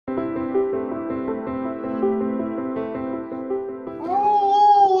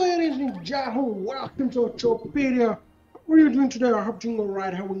Yahoo! Welcome to Torpedo. How are you doing today? I hope you're doing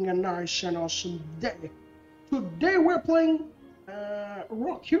alright, having a nice and awesome day. Today we're playing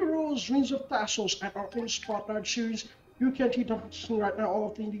Rock Heroes Rings of Tasos at our in Spotlight series. You can see right now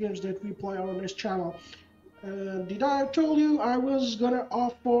all of the indie games that we play on this channel. Did I tell you I was gonna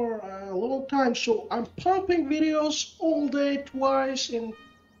off for a long time? So I'm pumping videos all day, twice, in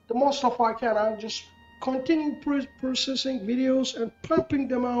the most of I can. I'm just continue processing videos and pumping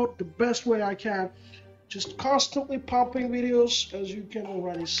them out the best way I can. Just constantly pumping videos, as you can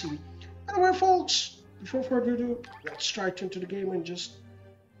already see. Anyway, folks, before further ado, let's straight into the game and just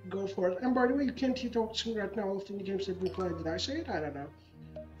go for it. And by the way, you can't see talking right now of the games that we play. Did I say it? I don't know.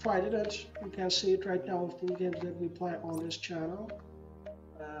 If I didn't, you can see it right now of the games that we play on this channel.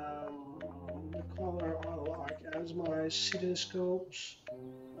 The color I like as my cityscopes.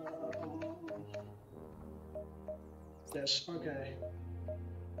 Yes, okay.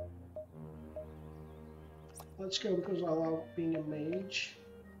 Let's go because I love being a mage.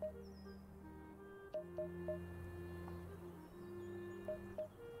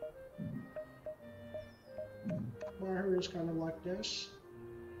 My hair is kind of like this.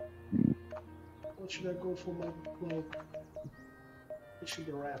 What should I go for my cloak? It should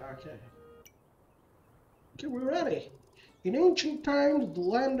be red, okay. Okay, we're ready. In ancient times, the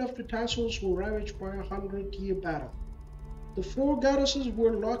land of the Tasos was ravaged by a 100-year battle. The four goddesses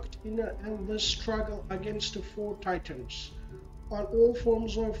were locked in an endless struggle against the four titans, and all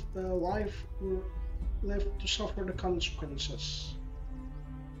forms of life were left to suffer the consequences.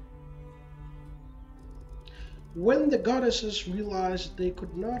 When the goddesses realized they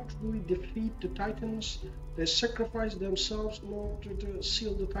could not really defeat the titans, they sacrificed themselves in order to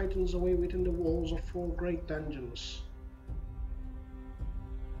seal the titans away within the walls of four great dungeons.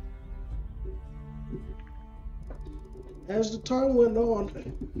 As the time went on,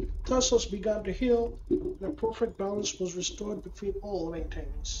 Tasos began to heal, and a perfect balance was restored between all living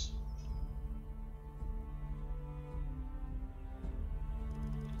things.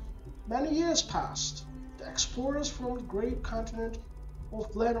 Many years passed. The explorers from the great continent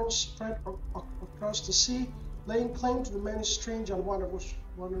of Lenos spread across the sea, laying claim to the many strange and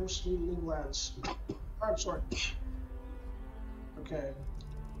wondrous new lands. I'm sorry. Okay.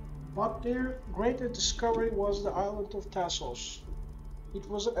 But their greatest discovery was the island of Tasos. It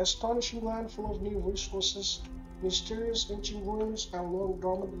was an astonishing land full of new resources, mysterious ancient ruins, and long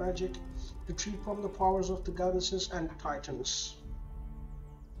dormant magic retrieved from the powers of the goddesses and the titans.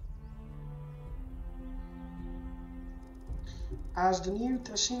 As the new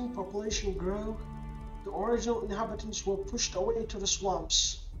Tassine population grew, the original inhabitants were pushed away to the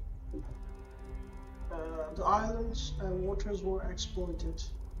swamps. The islands and waters were exploited.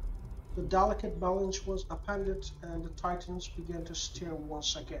 The delicate balance was upended, and the titans began to stir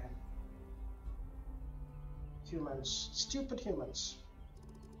once again. Humans, stupid humans.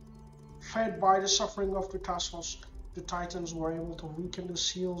 Fed by the suffering of the Tasos, the titans were able to weaken the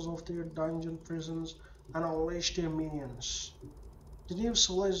seals of their dungeon prisons and unleash their minions. The new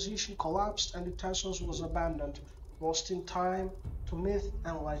civilization collapsed, and the Tasos was abandoned, lost in time to myth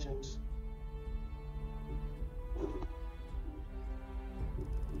and legend.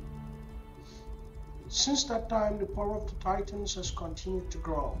 Since that time, the power of the Titans has continued to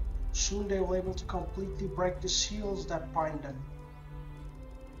grow. Soon they will be able to completely break the seals that bind them.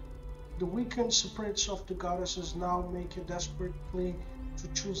 The weakened spirits of the goddesses now make a desperate plea to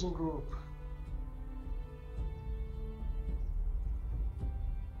choosing group.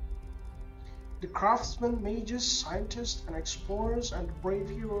 The craftsmen, mages, scientists, and explorers and brave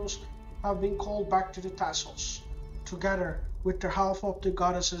heroes have been called back to the Tasos. Together, with the help of the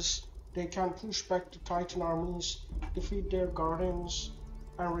goddesses, they can push back the Titan armies, defeat their guardians,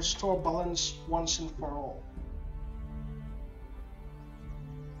 and restore balance once and for all.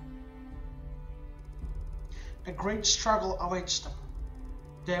 A great struggle awaits them.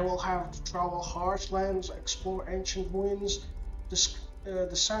 They will have to travel harsh lands, explore ancient ruins,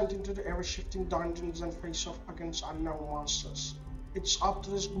 descend into the ever-shifting dungeons, and face off against unknown monsters. It's up to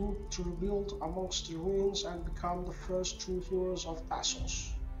this group to rebuild amongst the ruins and become the first true heroes of Tasos.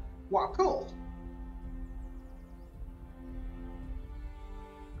 Wow, cool!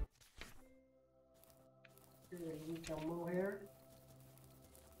 Okay, we can move here.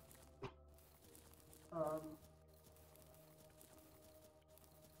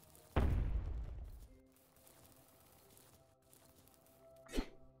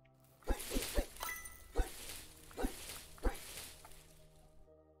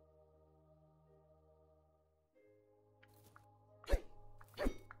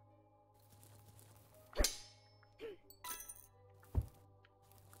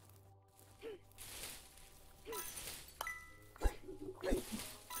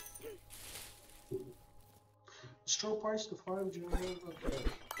 Store price to 5 general. Okay.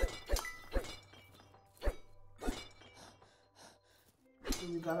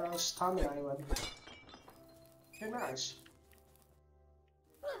 We got our stamina even. Okay, nice.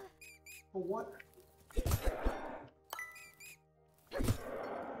 For what?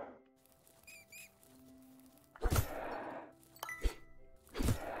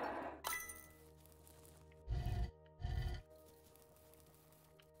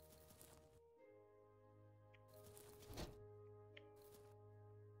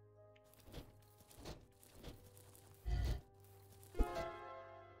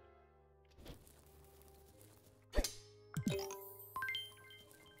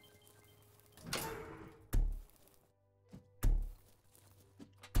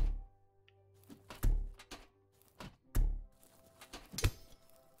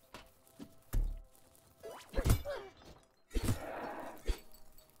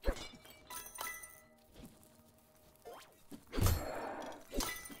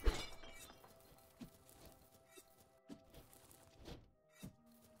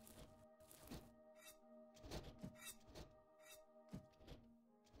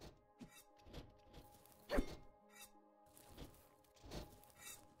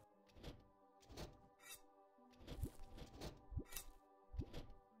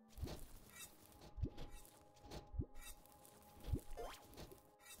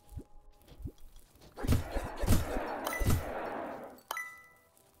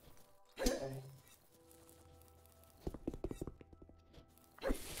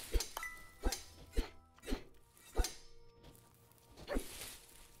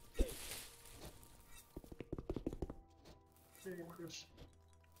 Chris.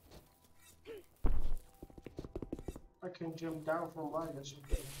 I can jump down from minus.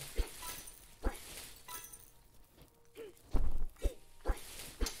 Okay.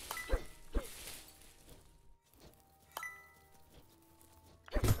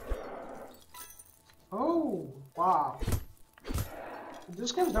 Oh, wow.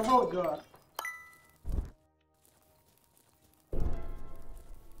 This game's definitely good.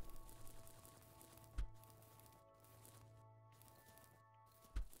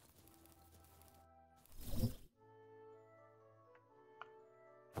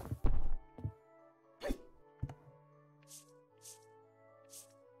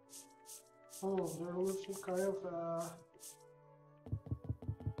 Oh, there was some kind of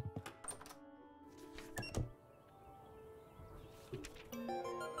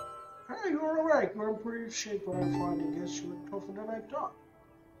hey, you're alright. You're in pretty shape, but I'm finding guess you were tougher than I thought.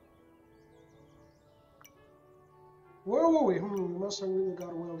 Where were we? You must have really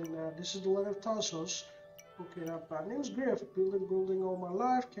got well in that. This is the land of Tasos. Okay, not bad news. Griff, building all my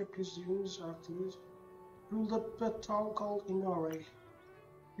life, kept his dreams after this. Ruled up a town called Inari.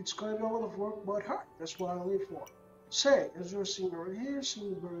 It's going to be a lot of work, but hard. That's what I live for. Say, as you're seeing right here,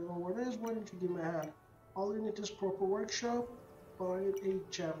 seeing very over there, why don't you give me a hand? All you need is proper workshop, but I need 8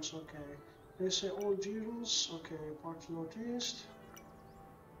 gems, okay. They say all gems, okay, parts noticed.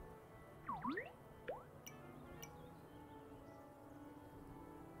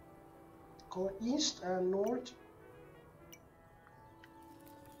 Call it east and north.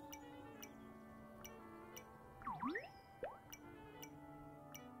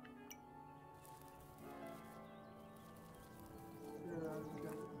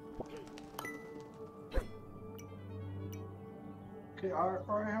 Okay,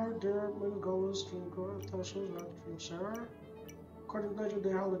 I heard their main goal is to grow Tasos, not to Sarah. According to legend,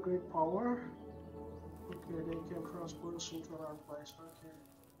 they held a great power. Okay, they can cross borders into another place. Okay.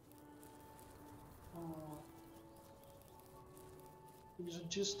 These are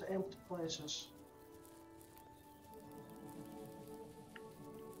just empty places.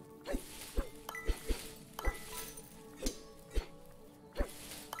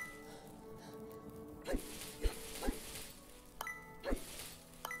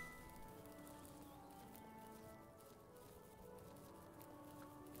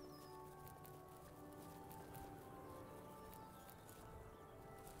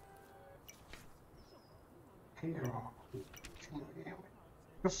 Hero.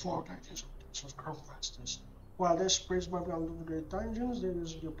 The 4 dungeons of Tasos Masters. While this sprays my way under the great dungeons, there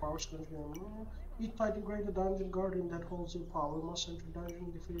is your power consume. Each fighting great dungeon guardian that holds your power must enter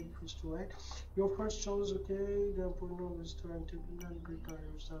dungeon defeat if it's too late. Your first choice, okay, then put on is to enter the great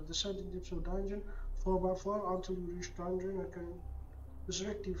dungeons. Descending depths of dungeon, floor by floor until you reach dungeon. I can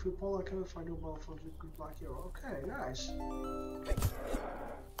resurrect you if you fall. I cannot find your ball for the good black hero. Okay, nice.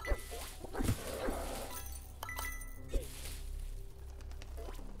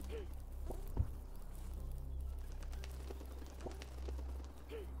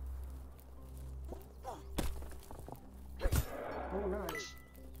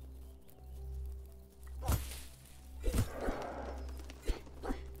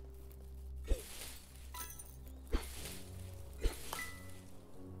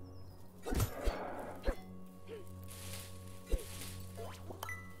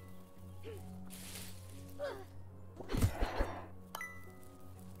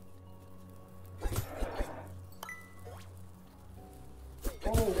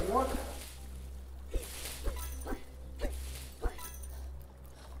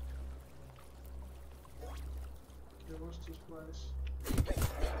 what's this place?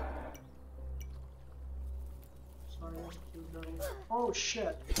 Science to oh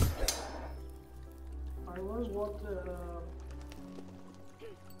shit! I was what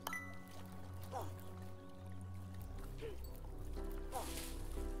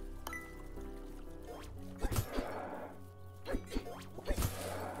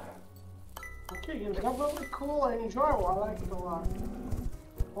okay, it's definitely cool and enjoyable. I like it a lot.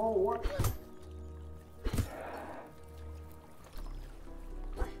 Oh, what?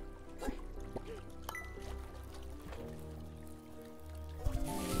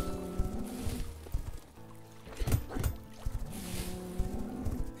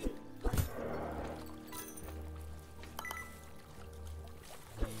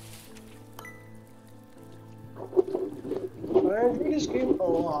 I enjoy this game a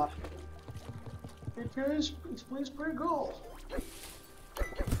lot. It plays pretty cool.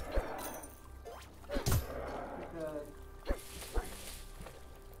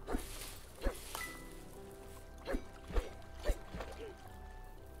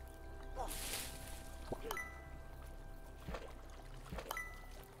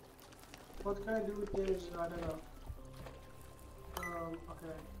 What can I do with this? I don't know.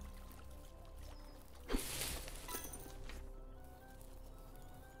 Okay.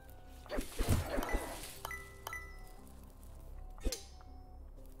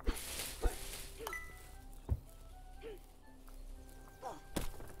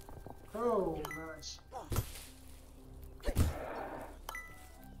 Oh, nice.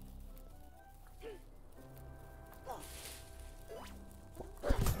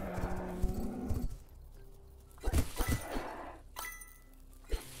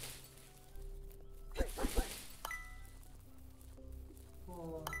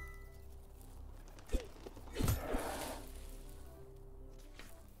 Oh.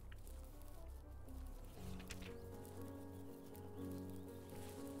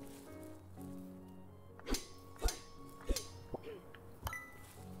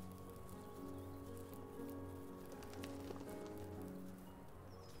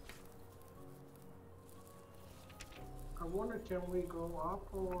 I wonder, can we go up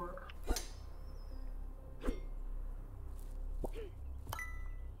or?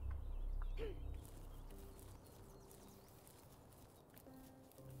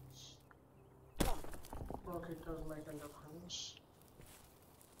 Okay, it doesn't make any difference.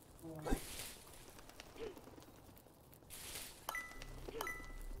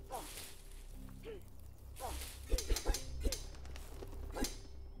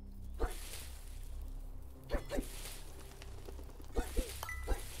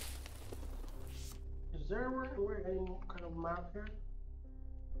 Is there any kind of map here?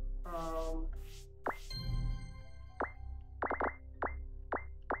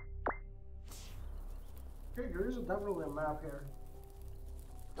 Okay, there is definitely a map here.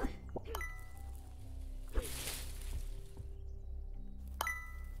 Okay.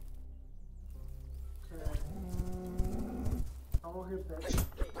 I will hit this.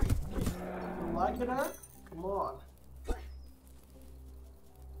 You like it, huh? Come on.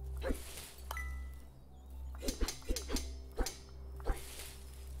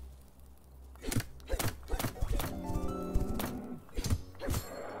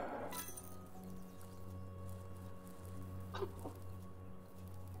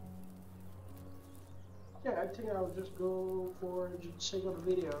 Yeah, I think I'll just go for the sake of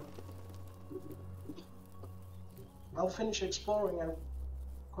the video. I'll finish exploring and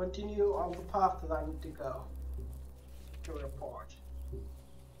continue on the path that I need to go to report.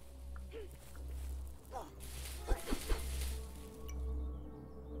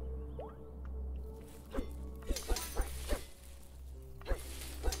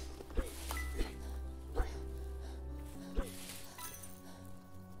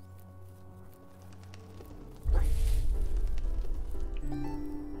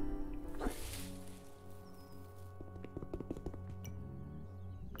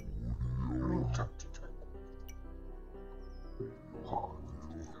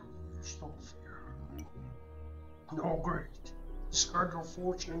 No, great. Discard your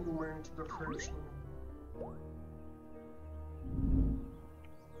fortune and you went into the prison.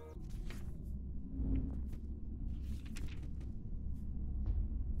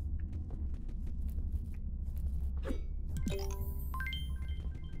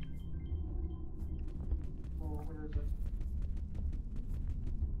 Oh, where is it?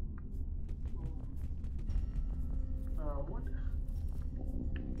 What?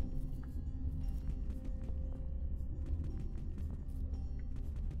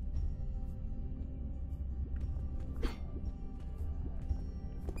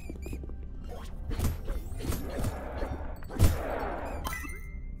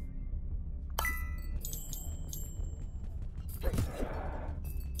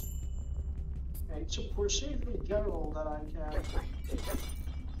 It's a procedure general that I can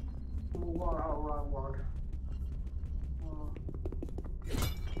move on how I want.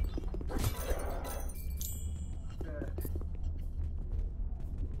 Okay.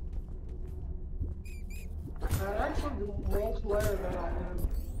 And actually, the multiplayer that I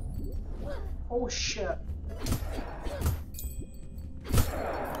did. Oh shit.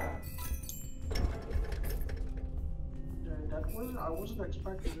 I wasn't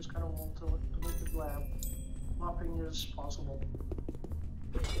expecting this kind of multi-limited lab. Mapping is possible.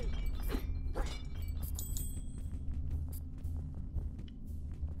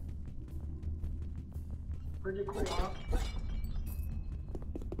 Pretty cool, huh?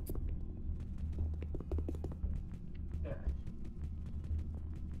 Yeah.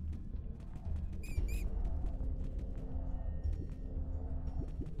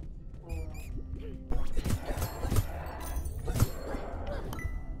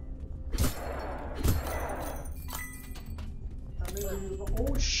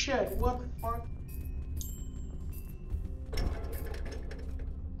 Oh shit, what the fuck?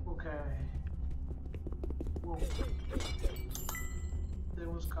 Okay. Whoa. There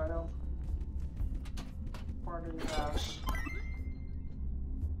was kind of part in the ass.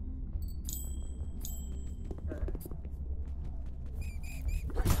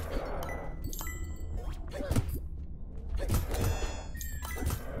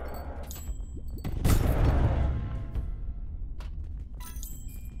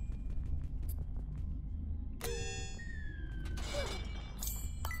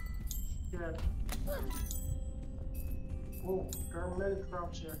 Okay. Oh, there are many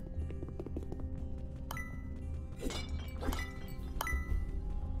traps here.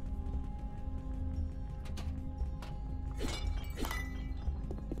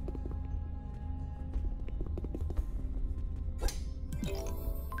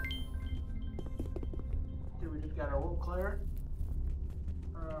 Did we just get a room clear?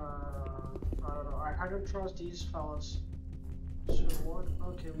 I don't know. I don't trust these fellas. So what?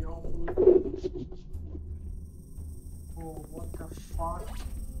 Okay, we open. Oh, what the fuck?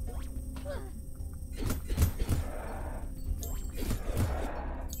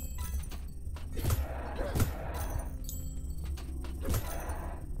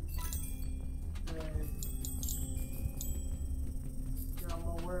 Yeah, I'm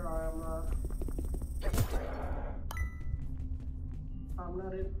aware I'm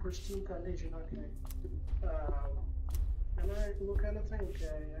not in pristine condition, okay. Can I look anything?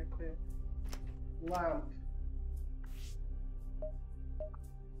 Okay, okay. Lamp.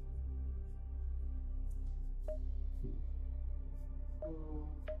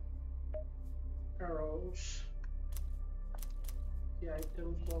 Arrows. The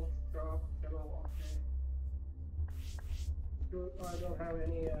items will drop. General, okay. I don't have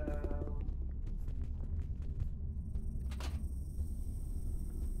any.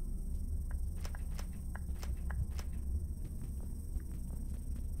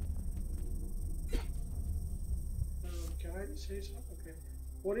 Can I say something? Okay.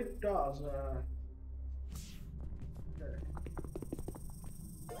 What it does? Okay.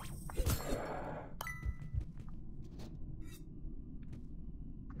 The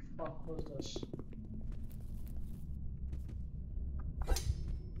fuck was this?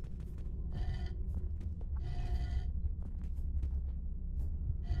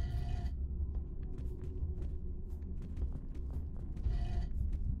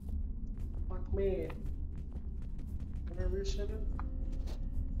 Fuck me. Can I reset it?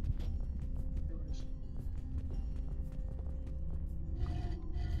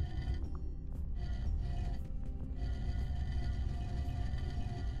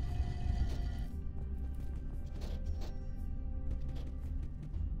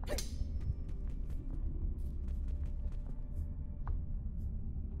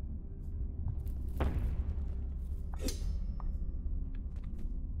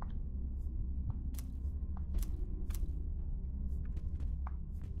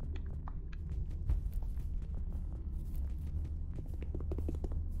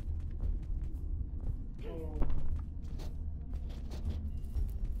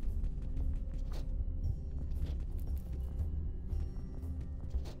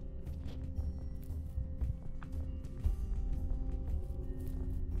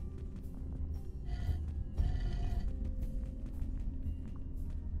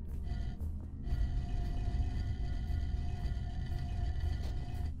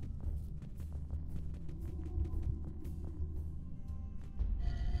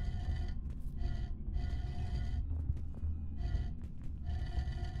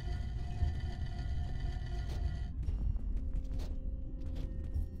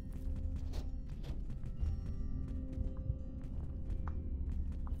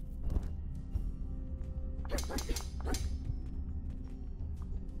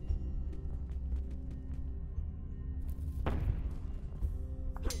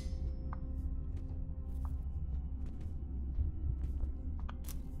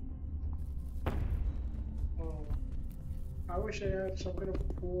 Oh, I wish I had some kind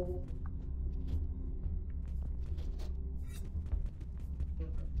of pool.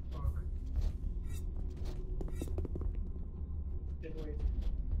 Wait.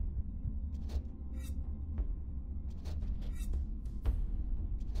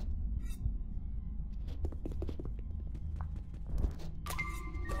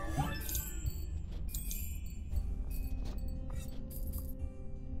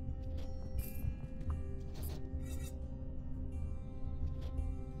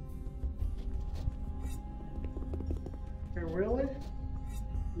 Okay, really?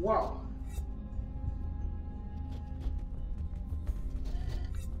 Wow.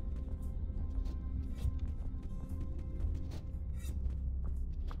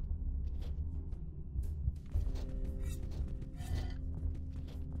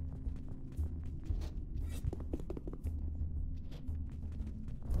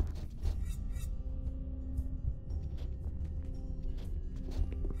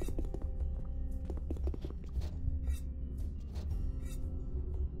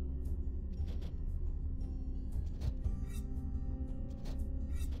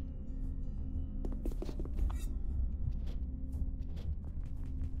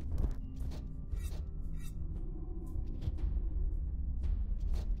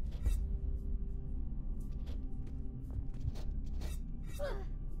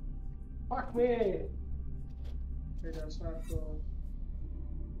 Fuck me! Okay, that's not cool.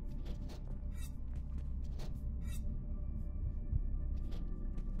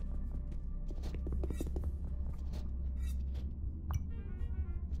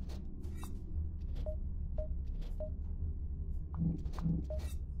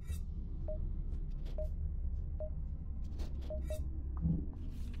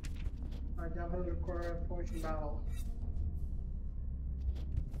 I definitely require a poison battle.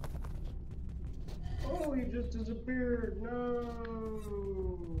 Oh, he just disappeared. No.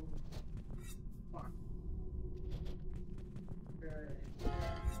 Fuck. Okay.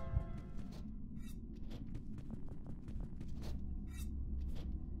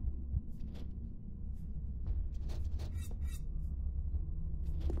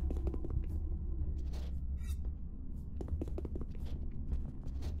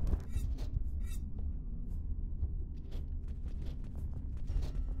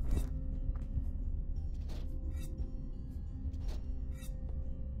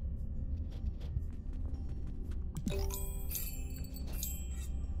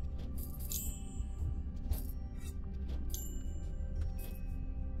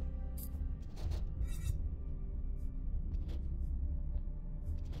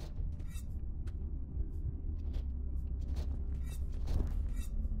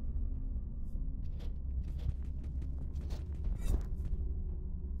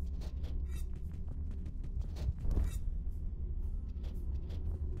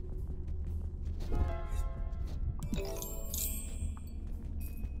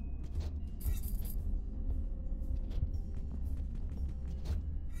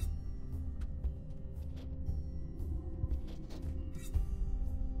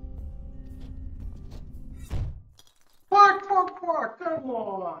 Fuck, fuck, fuck, come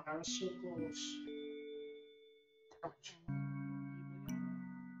on! I'm so close. Ouch.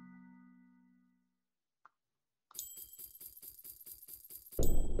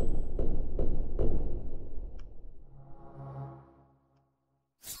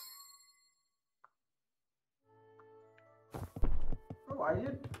 Oh, I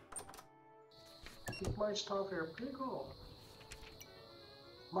did keep my stuff here. Pretty cool.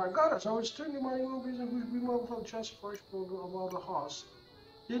 My God, as I was turning my movies and we removed from just first about the house.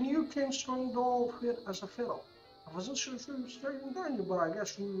 Then you came strung doll fit as a fiddle. I wasn't sure if you were straight down you, but I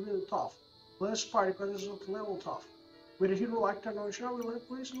guess you were really tough. Let's party because it's level tough. With a hero like that on the show, we were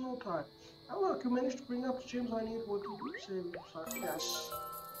police in no time. Oh look, you managed to bring up the gems I need what to do. Save yourself. Yes.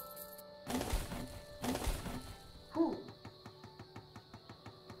 Whew.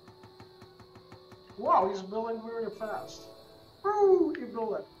 Wow, he's building very fast. Woo! He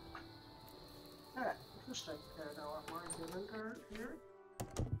built it. Yeah, interesting. Okay, now I'm going to enter here.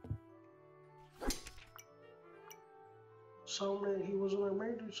 He was on a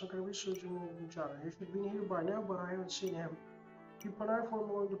maybe some kind of research in John. He should have been here by now, but I haven't seen him. Keep an eye for him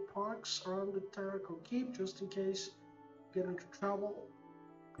along the parks around the Tarako Keep, just in case you get into trouble.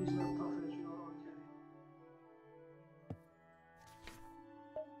 He's not tough as you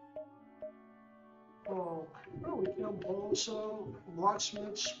are, okay. Oh, Oh, we can build some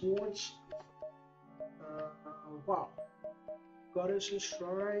blacksmith swords. Wow. Goddesses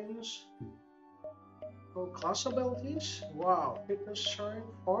shrines. Oh, class abilities. Wow. Fitness shrine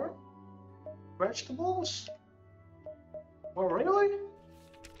farm. Vegetables. Oh, really?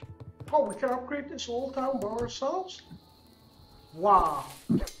 Oh, we can upgrade this whole town by ourselves? Wow.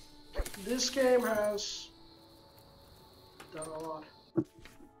 This game has done a lot. Okay,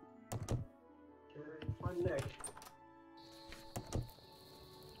 my neck.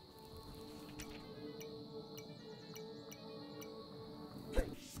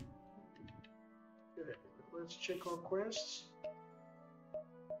 Good. Let's check our quests.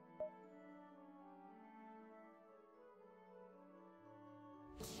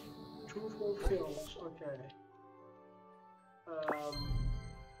 Truthful films. Okay.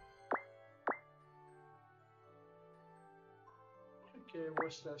 Okay,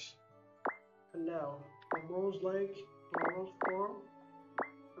 what's this? And now, Rose Lake, Rose Farm,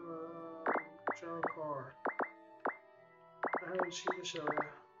 John Car. I haven't seen this area.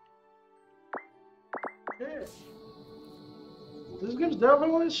 Okay. This game's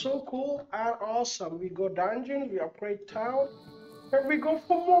definitely so cool and awesome. We go dungeon, we upgrade town, and we go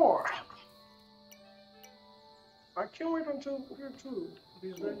for more. I can't wait until here too.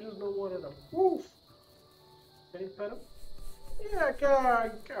 These dungeons don't want them. Woof! Can you pet him? Yeah,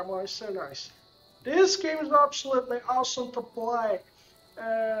 come on, it's so nice. This game is absolutely awesome to play.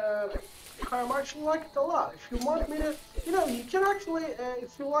 I actually like it a lot. If you want me to, you can actually,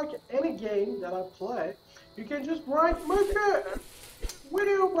 if you like any game that I play, you can just make a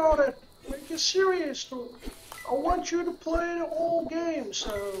video about it, make a series to. I want you to play the whole game.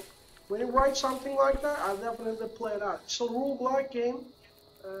 So when you write something like that, I'll definitely play that. It's a roguelike game.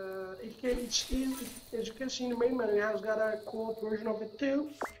 It's easy, as you can see in the main menu, it has got a co-op version of it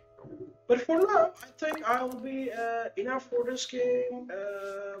too. But for now, I think I will be enough for this game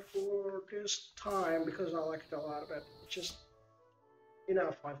for this time because I like it a lot. But just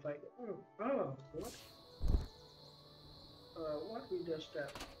enough, I think. Oh, what? What we just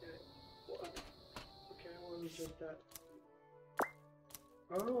that? Okay, what? Okay, what was just that?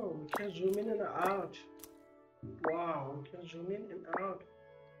 Oh, we can zoom in and out. Wow, we can zoom in and out.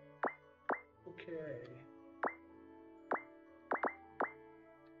 Okay.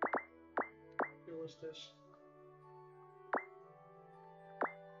 What's this?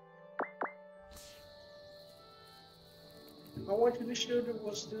 I want you to show you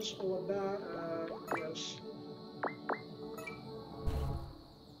what's this all about. Yes.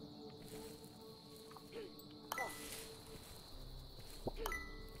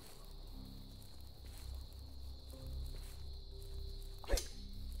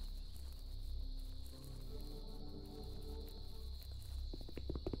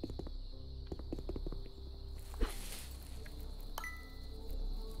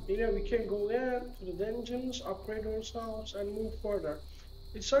 We can go in to the dungeons, upgrade ourselves, and move further.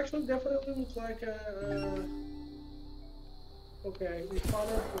 It's actually definitely looks like a. Okay, we found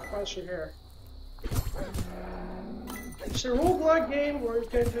a professor here. It's a roguelike game where you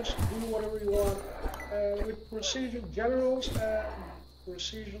can just do whatever you want with procedural generals and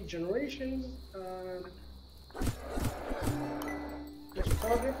procedural generations. It's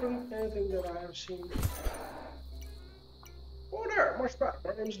far different than anything that I have seen. Oh there, much better.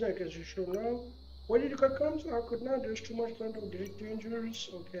 My name is Nick, as you should know. Where did you come to? I could not. There's too much land of dangers.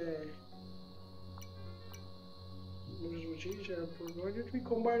 Okay. Why did we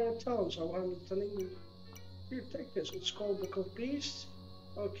combine our towns? I'm telling you. Here, take this. It's called the Book of Beasts.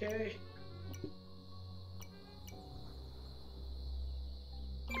 Okay.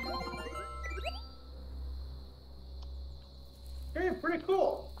 Hey, pretty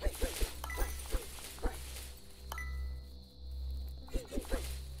cool.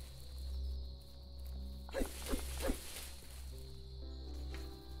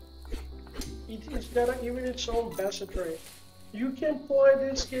 It's got even its own bassetry. You can play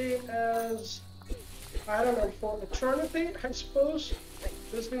this game as, I don't know, for eternity, I suppose.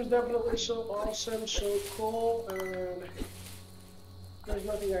 This game is definitely so awesome, so cool, and there's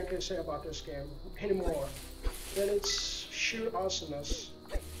nothing I can say about this game anymore than its sheer awesomeness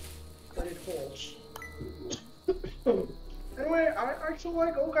that it holds. Anyway, I actually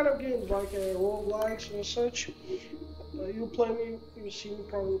like all kind of games, like roguelikes and such. You see me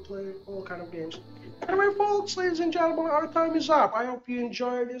probably play all kind of games. Anyway, folks, ladies and gentlemen, our time is up. I hope you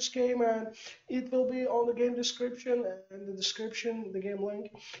enjoyed this game, and it will be on the game description and the game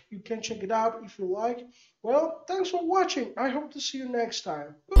link. You can check it out if you like. Well, thanks for watching. I hope to see you next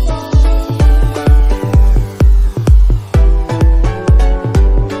time. Goodbye.